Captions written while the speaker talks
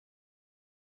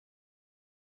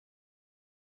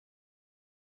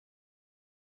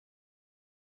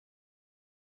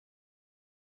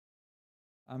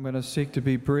I'm going to seek to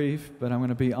be brief, but I'm going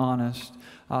to be honest.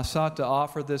 I sought to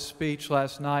offer this speech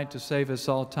last night to save us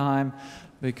all time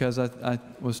because I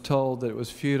was told that it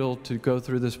was futile to go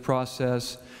through this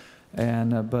process,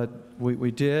 but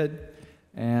we did.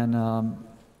 And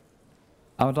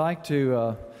I would like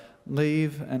to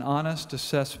leave an honest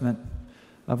assessment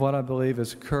of what I believe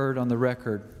has occurred on the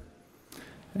record.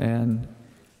 And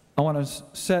I want to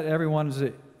set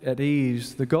everyone at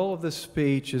ease. The goal of this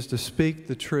speech is to speak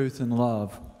the truth in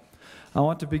love. I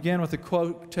want to begin with a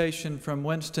quotation from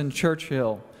Winston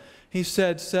Churchill. He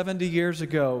said 70 years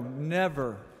ago,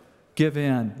 "Never give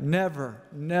in, never,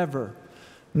 never,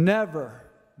 never,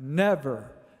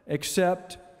 never,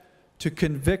 except to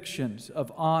convictions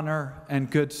of honor and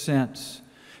good sense.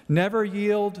 Never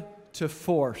yield to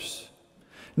force.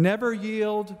 Never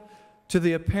yield to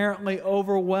the apparently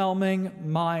overwhelming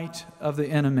might of the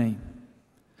enemy.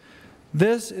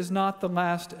 This is not the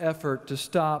last effort to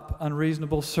stop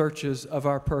unreasonable searches of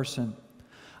our person.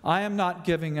 I am not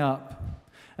giving up.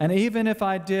 And even if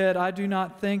I did, I do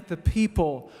not think the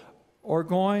people are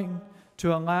going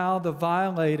to allow the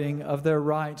violating of their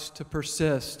rights to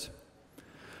persist.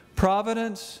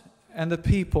 Providence and the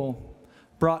people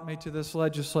brought me to this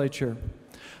legislature.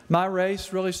 My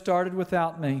race really started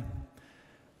without me.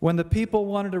 When the people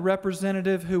wanted a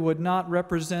representative who would not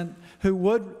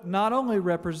only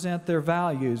represent their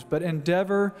values, but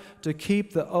endeavor to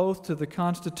keep the oath to the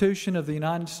Constitution of the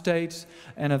United States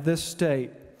and of this state,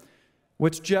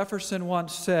 which Jefferson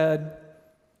once said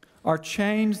are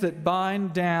chains that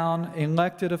bind down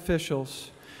elected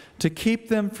officials to keep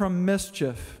them from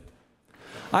mischief.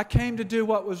 I came to do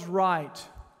what was right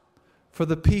for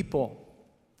the people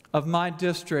of my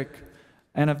district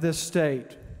and of this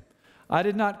state. I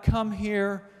did not come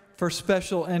here for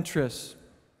special interests.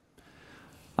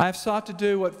 I have sought to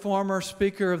do what former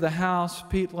Speaker of the House,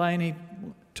 Pete Laney,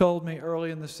 told me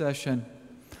early in the session.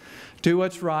 Do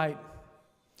what's right,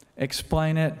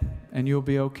 explain it, and you'll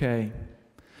be okay.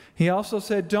 He also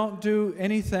said, don't do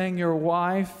anything your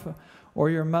wife or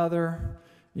your mother,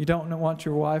 you don't want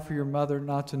your wife or your mother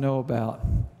not to know about.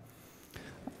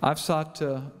 I've sought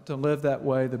to live that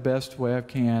way the best way I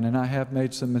can, and I have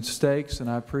made some mistakes, and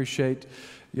I appreciate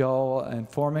y'all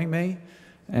informing me,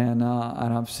 and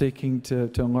I'm seeking to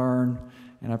learn,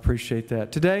 and I appreciate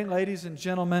that. Today, ladies and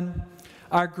gentlemen,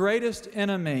 our greatest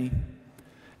enemy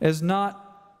is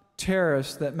not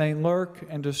terrorists that may lurk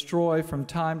and destroy from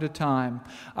time to time.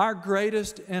 Our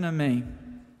greatest enemy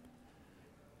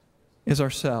is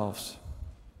ourselves.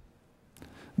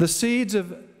 The seeds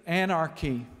of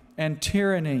anarchy and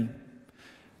tyranny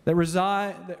that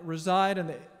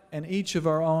reside in each of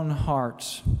our own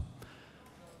hearts,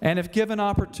 and if given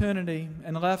opportunity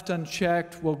and left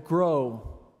unchecked, will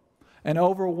grow and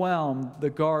overwhelm the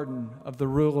garden of the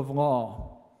rule of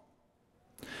law.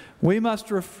 We must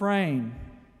refrain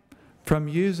from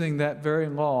using that very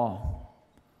law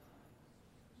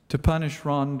to punish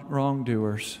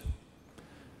wrongdoers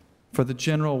for the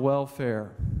general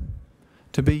welfare,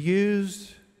 to be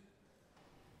used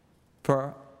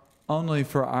only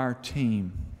for our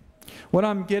team. What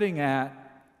I'm getting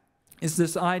at is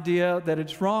this idea that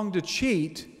it's wrong to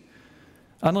cheat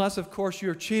unless, of course,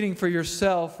 you're cheating for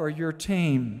yourself or your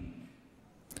team.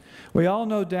 We all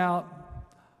no doubt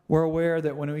were aware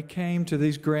that when we came to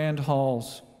these grand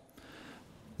halls,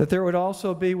 that there would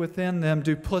also be within them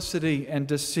duplicity and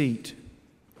deceit.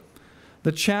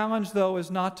 The challenge, though, is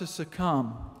not to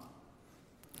succumb,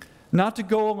 not to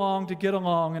go along to get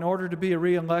along in order to be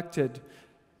reelected,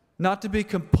 not to be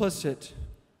complicit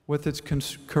with its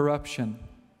corruption.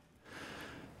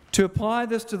 To apply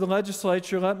this to the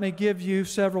legislature, let me give you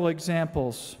several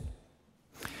examples.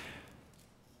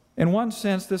 In one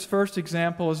sense, this first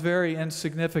example is very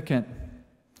insignificant,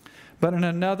 but in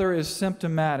another is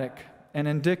symptomatic and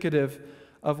indicative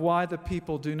of why the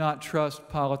people do not trust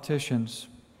politicians.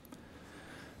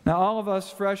 Now, all of us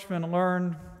freshmen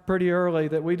learned pretty early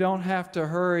that we don't have to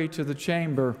hurry to the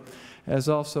chamber, as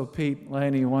also Pete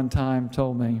Laney one time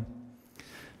told me,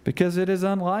 because it is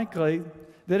likely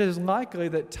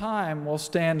that time will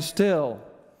stand still.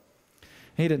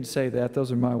 He didn't say that,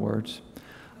 those are my words.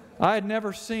 I had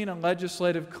never seen a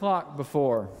legislative clock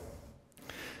before.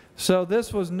 So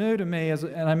this was new to me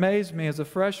and amazed me as a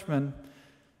freshman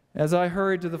as I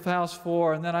hurried to the House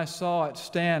floor, and then I saw it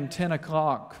stand 10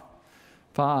 o'clock,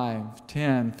 5,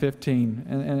 10, 15,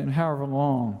 and however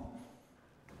long,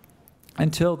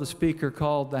 until the Speaker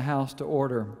called the House to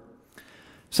order.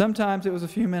 Sometimes it was a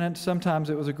few minutes, sometimes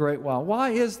it was a great while.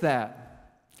 Why is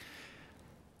that?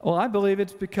 Well, I believe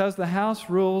it's because the House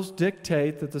rules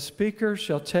dictate that the Speaker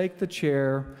shall take the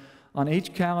chair on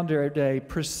each calendar day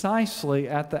precisely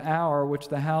at the hour which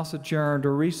the House adjourned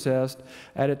or recessed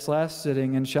at its last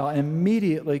sitting, and shall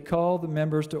immediately call the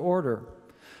members to order.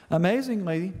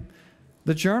 Amazingly,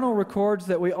 the journal records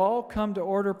that we all come to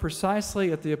order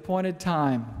precisely at the appointed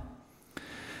time.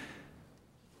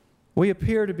 We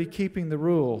appear to be keeping the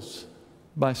rules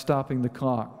by stopping the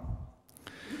clock.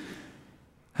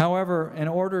 However, in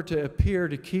order to appear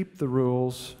to keep the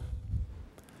rules,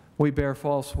 we bear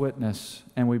false witness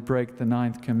and we break the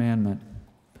 9th commandment.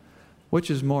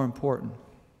 Which is more important?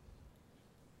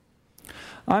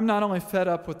 I'm not only fed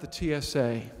up with the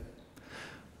TSA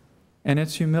and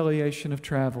its humiliation of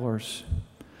travelers,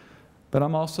 but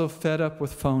I'm also fed up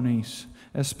with phonies,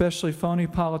 especially phony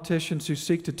politicians who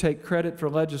seek to take credit for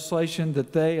legislation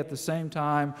that they, at the same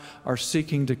time, are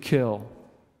seeking to kill.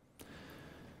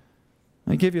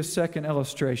 Let me give you a second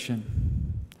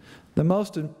illustration. The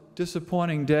most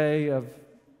disappointing day of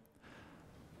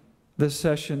this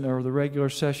session, or the regular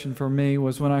session for me,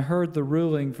 was when I heard the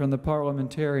ruling from the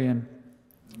parliamentarian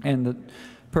and the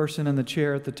person in the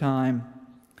chair at the time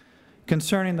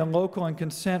concerning the local and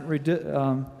consent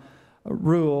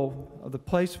rule of the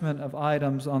placement of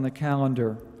items on the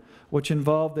calendar, which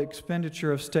involved the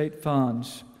expenditure of state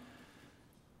funds.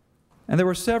 And there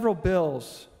were several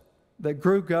bills that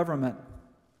grew government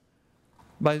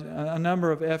by a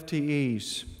number of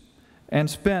FTEs and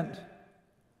spent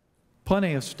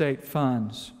plenty of state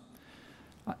funds.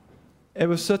 It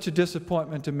was such a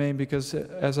disappointment to me because,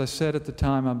 as I said at the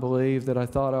time, I believe that I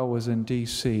thought I was in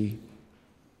D.C.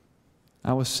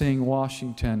 I was seeing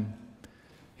Washington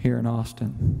here in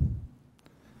Austin.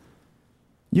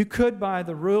 You could, by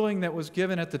the ruling that was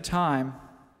given at the time,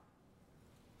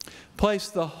 place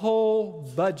the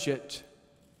whole budget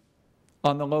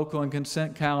on the local and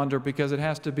consent calendar because it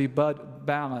has to be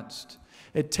balanced.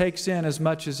 It takes in as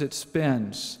much as it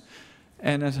spends.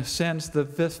 And in a sense, the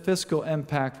fiscal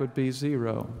impact would be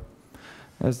zero,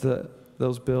 as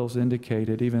those bills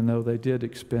indicated, even though they did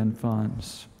expend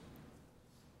funds.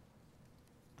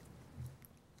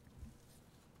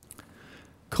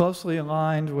 Closely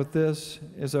aligned with this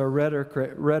is our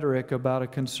rhetoric about a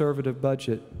conservative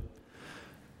budget.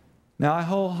 Now, I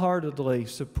wholeheartedly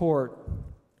support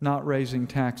not raising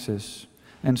taxes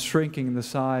and shrinking the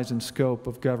size and scope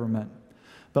of government.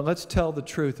 But let's tell the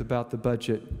truth about the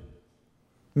budget.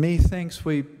 Methinks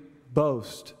we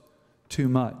boast too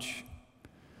much.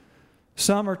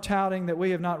 Some are touting that we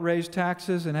have not raised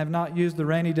taxes and have not used the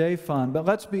rainy day fund, but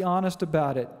let's be honest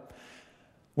about it.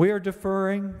 We are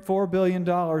deferring $4 billion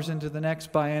into the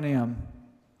next biennium.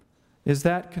 Is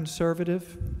that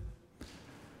conservative?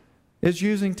 Is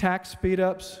using tax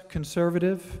speed-ups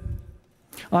conservative?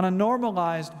 On a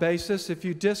normalized basis, if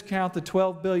you discount the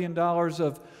 $12 billion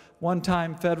of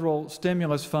one-time federal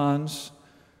stimulus funds,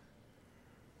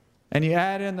 and you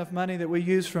add in the money that we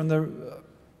use from the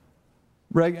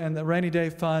rainy day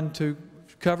fund to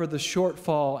cover the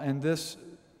shortfall in this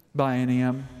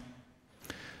biennium,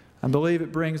 I believe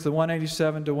it brings the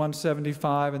 187 to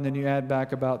 175, and then you add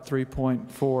back about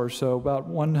 3.4, so about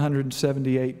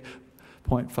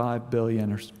 178.5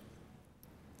 billion.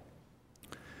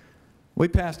 We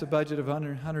passed a budget of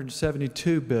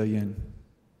 172 billion,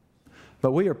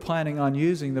 but we are planning on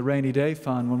using the rainy day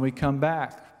fund when we come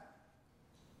back.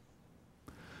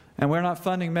 And we're not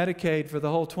funding Medicaid for the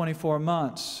whole 24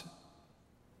 months.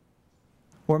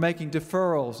 We're making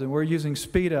deferrals and we're using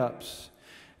speed-ups.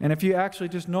 And if you actually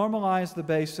just normalize the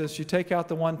basis, you take out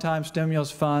the one-time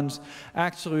stimulus funds,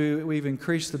 actually we've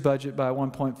increased the budget by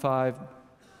 $1.5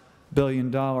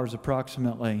 billion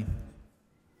approximately.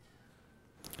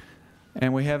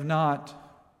 And we have not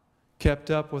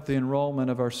kept up with the enrollment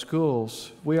of our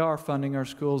schools. We are funding our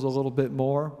schools a little bit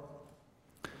more,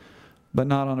 but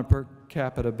not on a per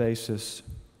capita basis.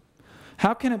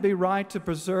 How can it be right to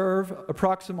preserve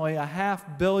approximately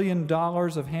 $500 million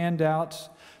of handouts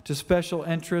to special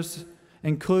interests,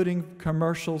 including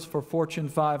commercials for Fortune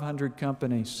 500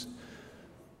 companies?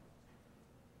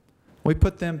 We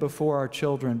put them before our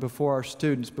children, before our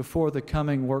students, before the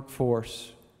coming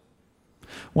workforce.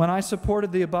 When I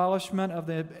supported the abolishment of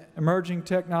the Emerging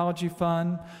Technology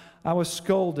Fund, I was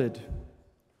scolded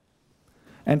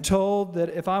and told that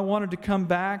if I wanted to come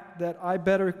back, that I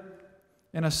better,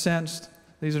 in a sense,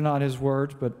 these are not his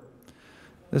words, but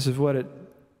this is what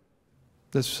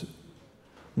this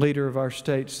leader of our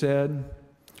state said,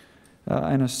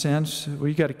 in a sense,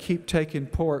 you got to keep taking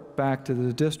pork back to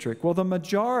the district. Well, the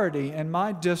majority in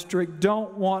my district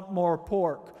don't want more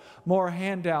pork, more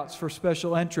handouts for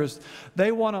special interests.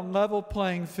 They want a level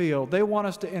playing field. They want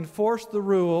us to enforce the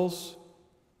rules,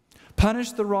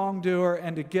 punish the wrongdoer,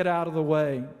 and to get out of the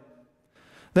way.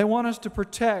 They want us to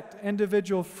protect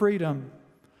individual freedom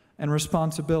and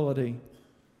responsibility.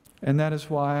 And that is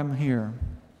why I'm here.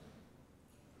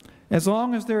 As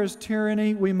long as there is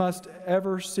tyranny, we must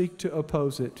ever seek to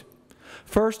oppose it.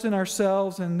 First in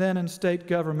ourselves, and then in state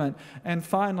government, and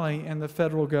finally in the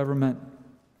federal government.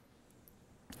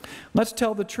 Let's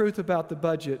tell the truth about the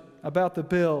budget, about the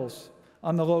bills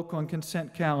on the local and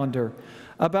consent calendar,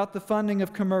 about the funding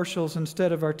of commercials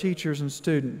instead of our teachers and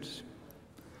students.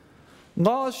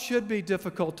 Laws should be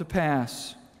difficult to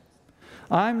pass.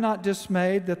 I'm not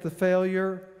dismayed that the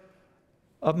failure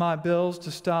of my bills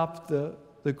to stop the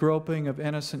groping of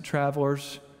innocent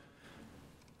travelers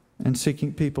and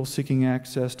people seeking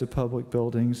access to public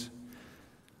buildings.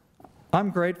 I'm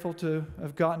grateful to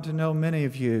have gotten to know many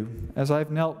of you as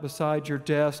I've knelt beside your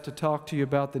desk to talk to you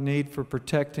about the need for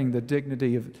protecting the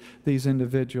dignity of these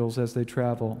individuals as they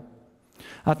travel.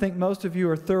 I think most of you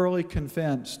are thoroughly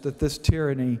convinced that this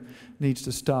tyranny needs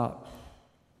to stop.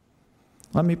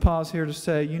 Let me pause here to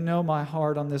say, you know my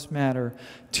heart on this matter.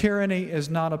 Tyranny is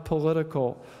not a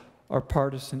political or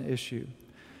partisan issue.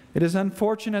 It is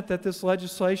unfortunate that this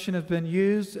legislation has been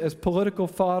used as political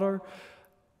fodder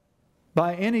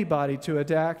by anybody to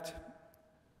attack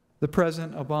the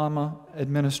President Obama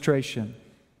administration.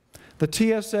 The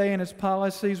TSA and its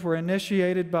policies were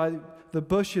initiated by the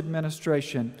Bush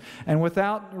administration, and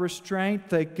without restraint,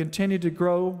 they continue to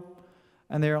grow,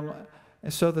 and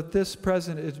so that this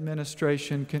present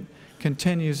administration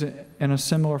continues in a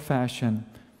similar fashion.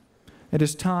 It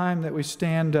is time that we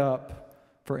stand up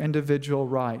for individual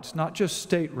rights, not just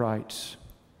state rights.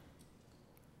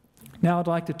 Now I'd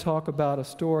like to talk about a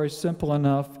story simple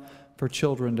enough for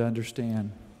children to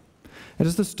understand. It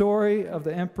is the story of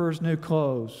the emperor's new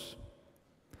clothes.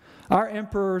 Our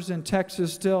emperors in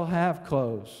Texas still have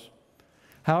clothes.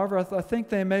 However, I think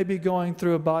they may be going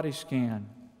through a body scan.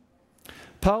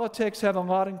 Politics have a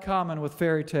lot in common with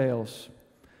fairy tales.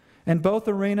 In both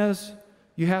arenas,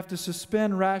 you have to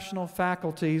suspend rational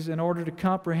faculties in order to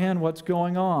comprehend what's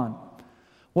going on.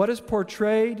 What is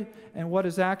portrayed and what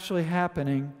is actually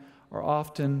happening are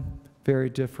often very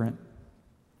different.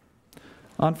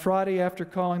 On Friday, after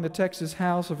calling the Texas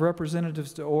House of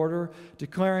Representatives to order,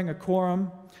 declaring a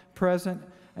quorum present,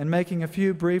 and making a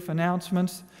few brief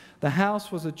announcements, the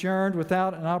House was adjourned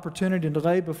without an opportunity to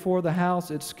lay before the House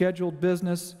its scheduled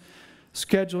business,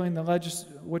 scheduling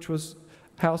which was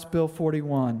House Bill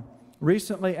 41.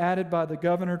 Recently added by the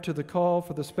governor to the call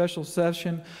for the special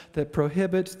session that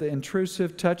prohibits the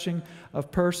intrusive touching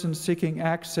of persons seeking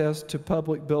access to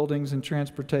public buildings and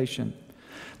transportation.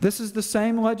 This is the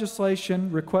same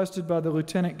legislation requested by the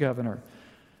lieutenant governor,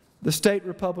 the state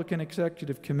Republican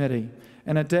Executive Committee,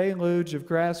 and a deluge of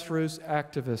grassroots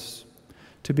activists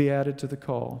to be added to the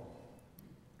call.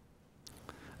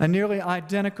 A nearly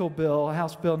identical bill,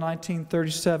 House Bill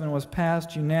 1937, was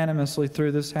passed unanimously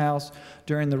through this House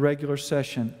during the regular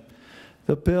session.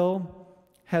 The bill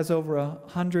has over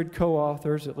 100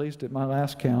 co-authors, at least at my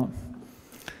last count.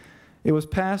 It was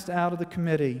passed out of the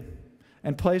committee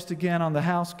and placed again on the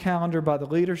House calendar by the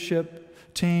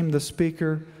leadership team the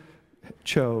Speaker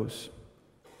chose.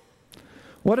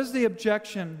 What is the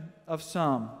objection of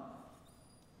some?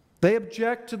 They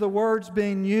object to the words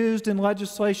being used in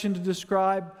legislation to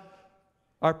describe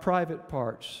our private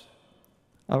parts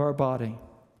of our body.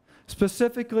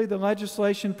 Specifically, the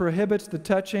legislation prohibits the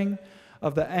touching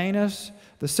of the anus,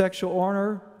 the sexual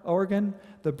organ,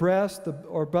 the breast,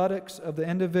 or buttocks of the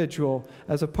individual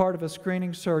as a part of a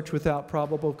screening search without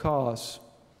probable cause.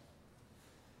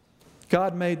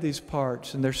 God made these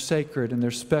parts, and they're sacred and they're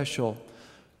special.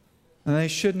 And they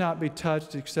should not be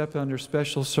touched except under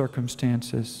special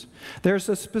circumstances. There's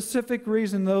a specific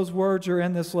reason those words are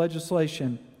in this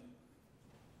legislation.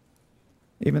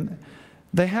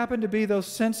 They happen to be those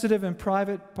sensitive and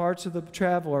private parts of the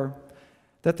traveler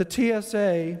that the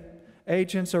TSA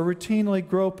agents are routinely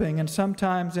groping, and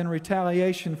sometimes in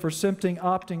retaliation for simply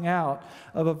opting out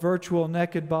of a virtual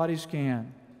naked body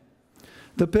scan.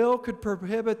 The bill could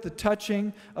prohibit the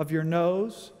touching of your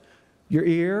nose, your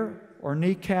ear, or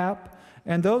kneecap,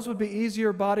 and those would be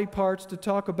easier body parts to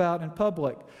talk about in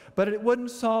public, but it wouldn't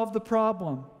solve the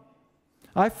problem.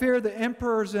 I fear the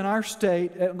emperors in our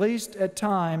state, at least at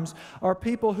times, are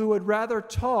people who would rather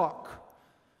talk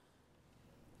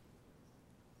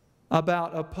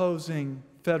about opposing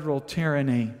federal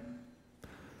tyranny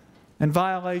and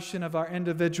violation of our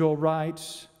individual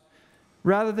rights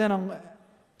rather than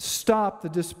stop the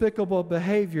despicable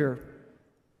behavior.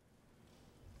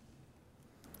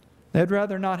 They'd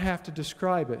rather not have to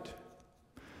describe it,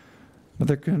 but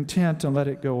they're content to let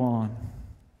it go on.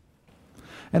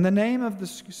 In the name of the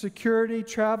security,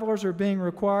 travelers are being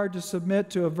required to submit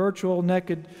to a virtual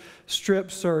naked strip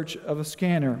search of a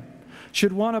scanner.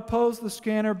 Should one oppose the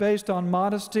scanner based on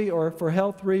modesty or for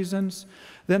health reasons,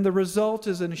 then the result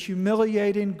is a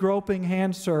humiliating, groping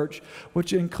hand search,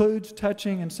 which includes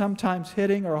touching and sometimes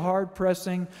hitting or hard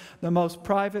pressing the most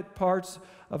private parts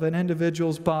of an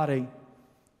individual's body.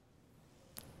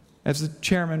 As the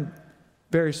chairman,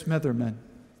 Barry Smitherman,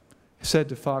 said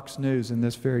to Fox News in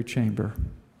this very chamber.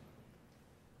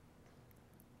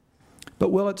 But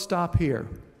will it stop here?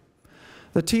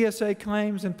 The TSA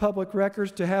claims in public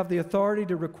records to have the authority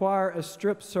to require a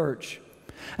strip search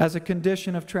as a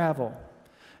condition of travel.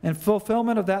 In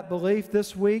fulfillment of that belief,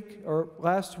 this week, or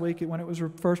last week when it was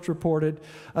first reported,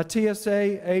 a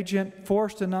TSA agent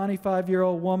forced a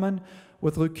 95-year-old woman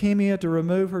with leukemia to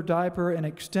remove her diaper in an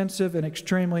extensive and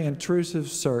extremely intrusive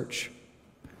search.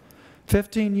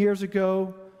 15 years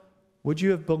ago, would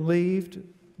you have believed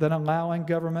that allowing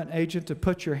government agent to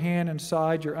put your hand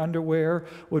inside your underwear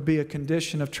would be a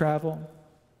condition of travel?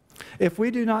 If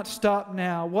we do not stop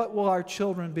now, what will our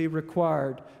children be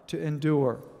required to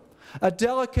endure? A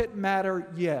delicate matter,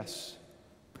 yes,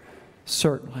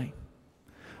 certainly.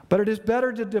 But it is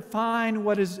better to define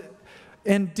what is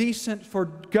indecent for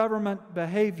government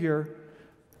behavior,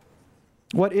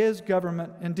 what is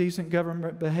indecent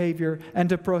government behavior, and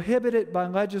to prohibit it by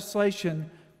legislation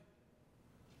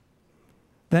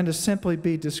than to simply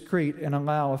be discreet and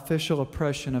allow official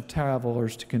oppression of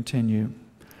travelers to continue.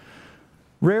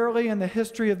 Rarely in the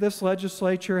history of this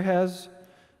legislature has,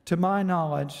 to my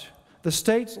knowledge, the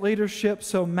state's leadership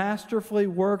so masterfully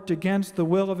worked against the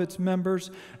will of its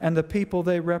members and the people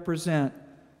they represent.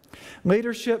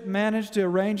 Leadership managed to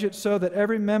arrange it so that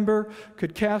every member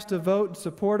could cast a vote in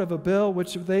support of a bill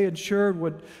which they ensured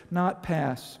would not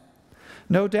pass.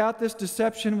 No doubt this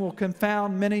deception will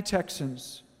confound many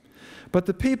Texans. But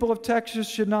the people of Texas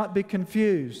should not be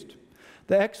confused.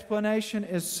 The explanation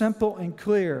is simple and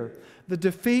clear. The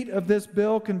defeat of this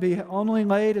bill can be only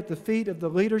laid at the feet of the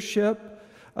leadership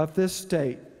of this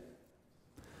state.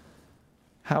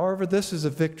 However, this is a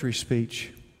victory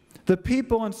speech. The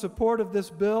people in support of this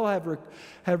bill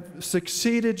have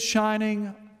succeeded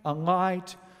shining a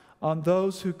light on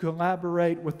those who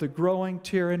collaborate with the growing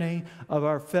tyranny of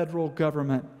our federal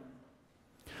government.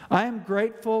 I am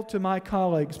grateful to my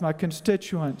colleagues, my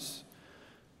constituents,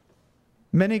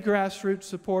 many grassroots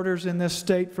supporters in this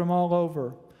state from all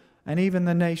over, and even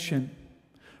the nation.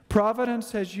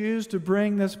 Providence has used to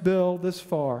bring this bill this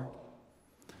far.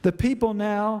 The people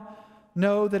now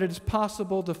know that it is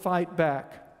possible to fight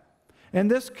back. In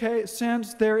this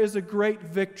sense, there is a great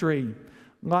victory,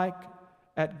 like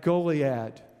at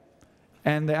Goliad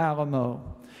and the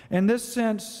Alamo. In this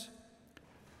sense,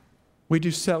 we do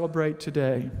celebrate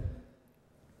today.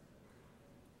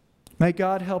 May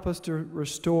God help us to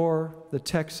restore the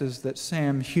Texas that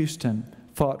Sam Houston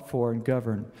fought for and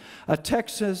governed. A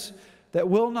Texas that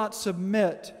will not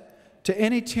submit to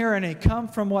any tyranny, come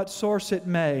from what source it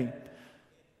may.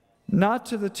 Not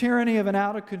to the tyranny of an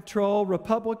out-of-control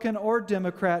Republican or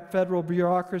Democrat federal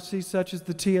bureaucracy such as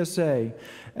the TSA,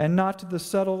 and not to the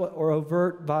subtle or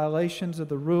overt violations of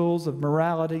the rules of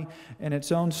morality in its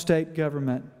own state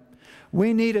government.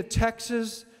 We need a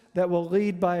Texas that will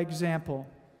lead by example.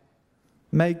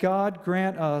 May God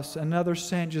grant us another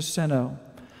San Jacinto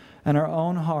in our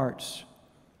own hearts,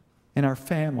 in our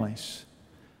families,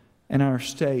 in our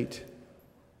state,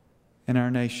 in our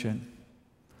nation.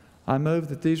 I move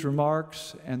that these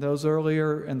remarks and those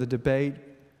earlier in the debate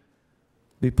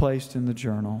be placed in the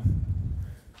journal.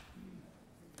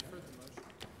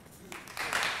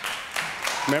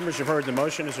 Members have heard the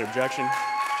motion. Is there objection?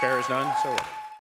 Chair is none. So ordered.